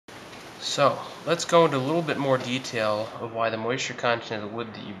So, let's go into a little bit more detail of why the moisture content of the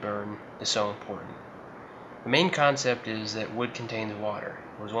wood that you burn is so important. The main concept is that wood contains water.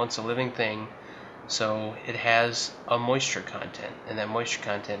 It was once a living thing, so it has a moisture content, and that moisture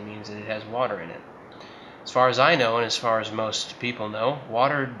content means that it has water in it. As far as I know, and as far as most people know,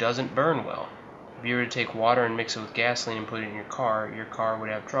 water doesn't burn well. If you were to take water and mix it with gasoline and put it in your car would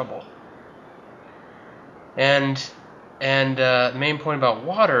have trouble. And the main point about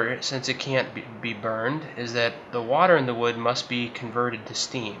water, since it can't be burned, is that the water in the wood must be converted to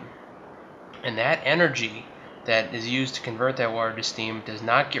steam. And that energy that is used to convert that water to steam does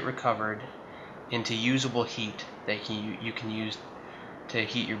not get recovered into usable heat that you can use to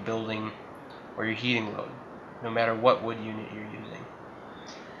heat your building or your heating load, no matter what wood unit you're using.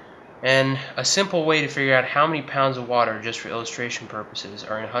 And a simple way to figure out how many pounds of water, just for illustration purposes,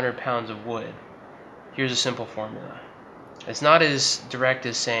 are in 100 pounds of wood, here's a simple formula. It's not as direct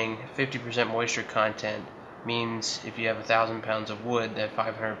as saying 50% moisture content means if you have 1,000 pounds of wood that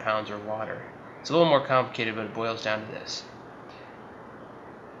 500 pounds are water. It's a little more complicated, but it boils down to this.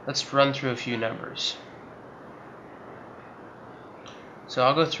 Let's run through a few numbers. So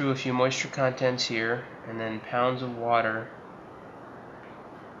I'll go through a few moisture contents here, and then pounds of water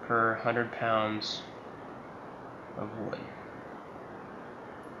per 100 pounds of wood.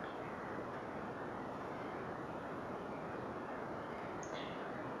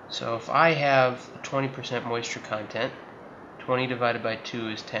 So if I have 20% moisture content, 20 divided by 2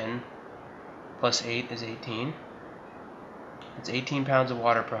 is 10, plus 8 is 18. It's 18 pounds of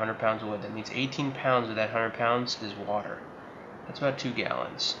water per 100 pounds of wood. That means 18 pounds of that 100 pounds is water. That's about 2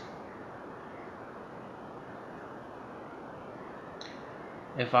 gallons.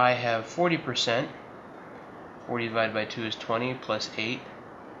 If I have 40%, 40 divided by 2 is 20, plus 8,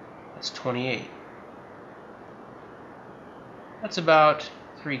 that's 28. That's about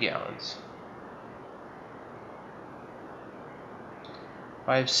 3 gallons. If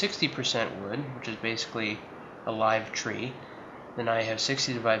I have 60% wood, which is basically a live tree, then I have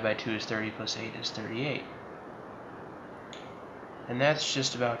 60 divided by 2 is 30, plus 8 is 38. And that's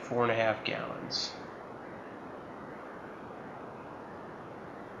just about 4.5 gallons.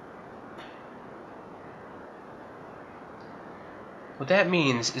 What that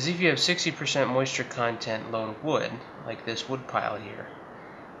means is if you have 60% moisture content load of wood, like this wood pile here,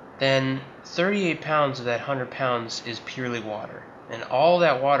 then 38 pounds of that 100 pounds is purely water. And all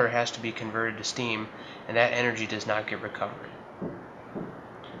that water has to be converted to steam, and that energy does not get recovered.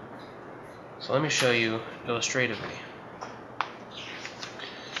 So let me show you illustratively.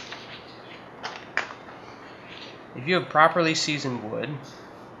 If you have properly seasoned wood,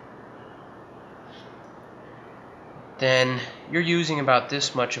 then you're using about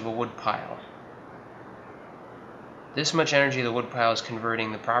this much of a wood pile. This much energy of the wood pile is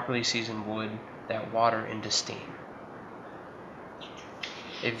converting the properly seasoned wood, that water, into steam.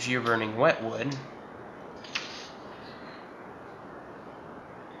 If you're burning wet wood,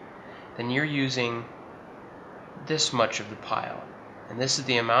 then you're using this much of the pile. And this is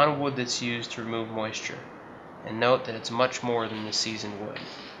the amount of wood that's used to remove moisture. And note that it's much more than the seasoned wood.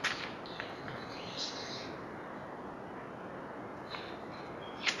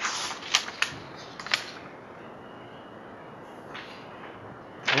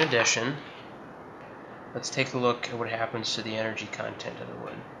 In addition, let's take a look at what happens to the energy content of the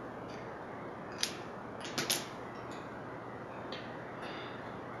wood.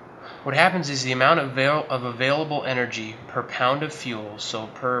 What happens is the amount of available energy per pound of fuel, so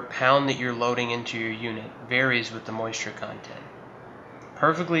per pound that you're loading into your unit, varies with the moisture content.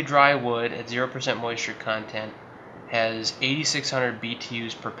 Perfectly dry wood at 0% moisture content has 8,600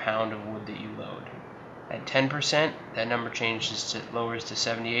 BTUs per pound of wood that you load. At 10%, that number lowers to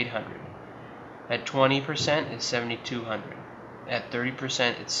 7,800. At 20%, it's 7,200. At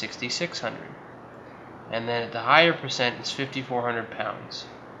 30%, it's 6,600. And then at the higher percent, it's 5,400 pounds.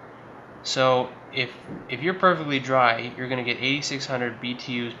 So if you're perfectly dry, you're going to get 8,600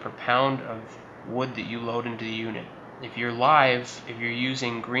 BTUs per pound of wood that you load into the unit. If you're live, if you're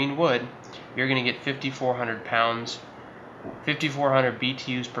using green wood, you're going to get 5,400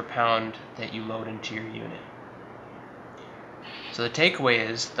 BTUs per pound that you load into your unit. So the takeaway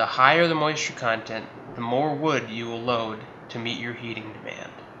is, the higher the moisture content, the more wood you will load to meet your heating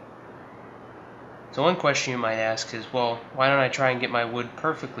demand. So one question you might ask is, well, why don't I try and get my wood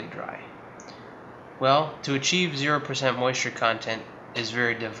perfectly dry? Well, to achieve 0% moisture content is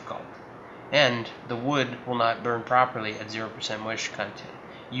very difficult, and the wood will not burn properly at 0% moisture content.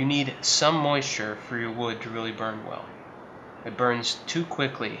 You need some moisture for your wood to really burn well. It burns too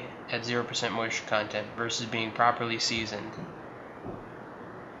quickly at 0% moisture content versus being properly seasoned.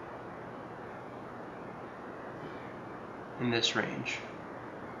 in this range.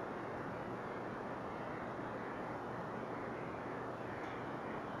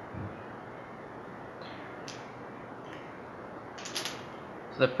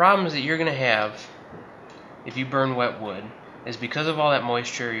 So the problems that you're going to have if you burn wet wood is because of all that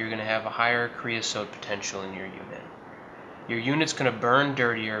moisture, you're going to have a higher creosote potential in your unit. Your unit's going to burn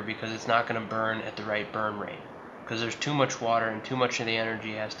dirtier because it's not going to burn at the right burn rate, because there's too much water and too much of the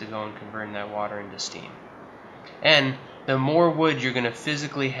energy has to go in converting that water into steam. And the more wood you're going to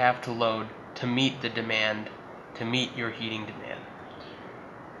physically have to load to meet the demand, to meet your heating demand.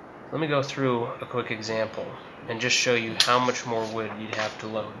 Let me go through a quick example and just show you how much more wood you'd have to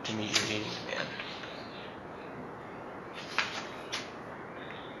load to meet your heating demand.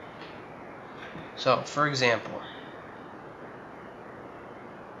 So, for example,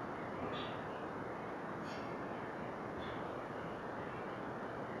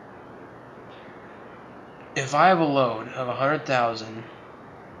 if I have a load of 100,000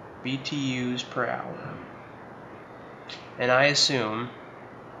 BTUs per hour, and I assume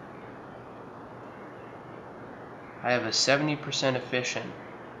I have a 70% efficient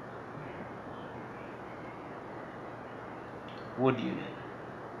wood unit,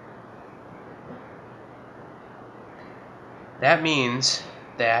 that means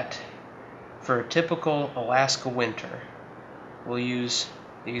that for a typical Alaska winter, we'll use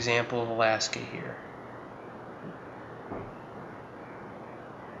the example of Alaska here.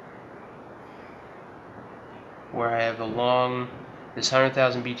 Where I have this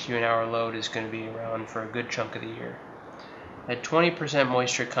 100,000 BTU an hour load is going to be around for a good chunk of the year. At 20%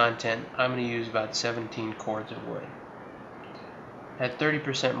 moisture content, I'm going to use about 17 cords of wood. At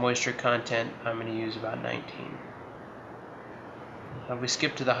 30% moisture content, I'm going to use about 19. Now if we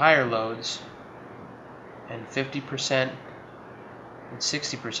skip to the higher loads, and 50% and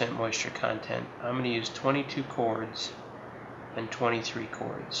 60% moisture content, I'm going to use 22 cords and 23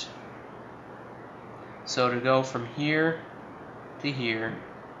 cords. So to go from here to here,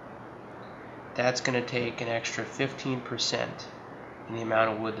 that's going to take an extra 15% in the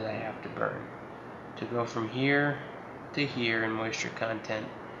amount of wood that I have to burn. To go from here to here in moisture content,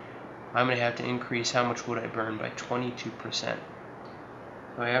 I'm going to have to increase how much wood I burn by 22%.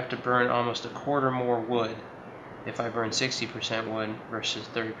 So I have to burn almost a quarter more wood if I burn 60% wood versus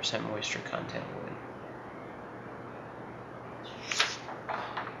 30% moisture content wood.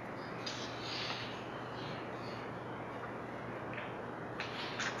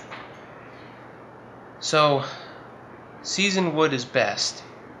 So, seasoned wood is best,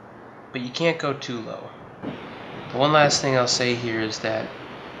 but you can't go too low. The one last thing I'll say here is that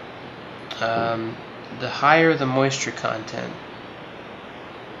the higher the moisture content,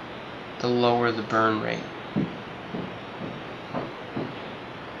 the lower the burn rate.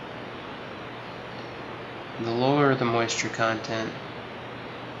 The lower the moisture content,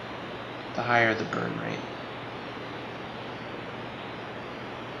 the higher the burn rate.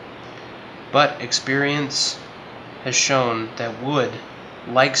 But experience has shown that wood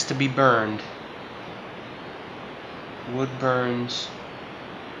likes to be burned. Wood burns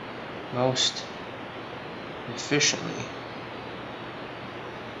most efficiently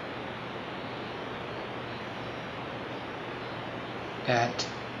at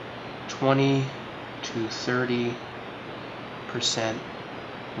 20 to 30%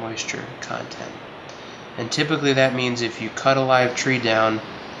 moisture content. And typically that means if you cut a live tree down,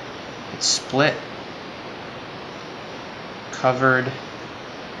 it's split, covered,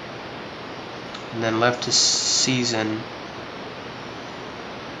 and then left to season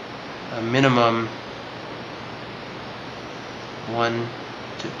a minimum 1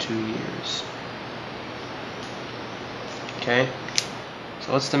 to 2 years. Okay?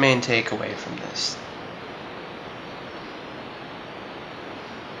 So what's the main takeaway from this?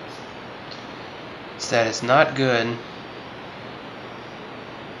 It's that it's not good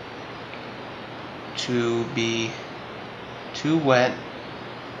to be too wet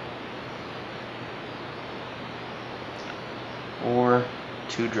or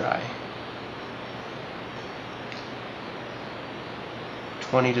too dry.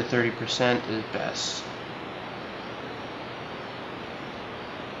 20 to 30% is best.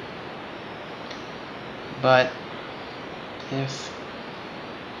 But if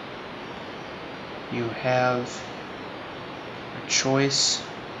you have a choice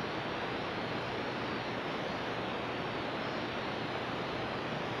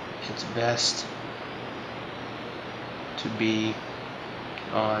it's best to be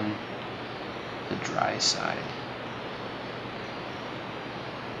on the dry side.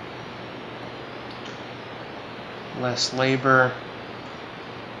 Less labor,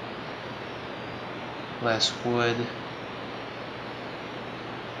 less wood,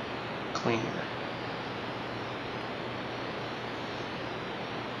 cleaner.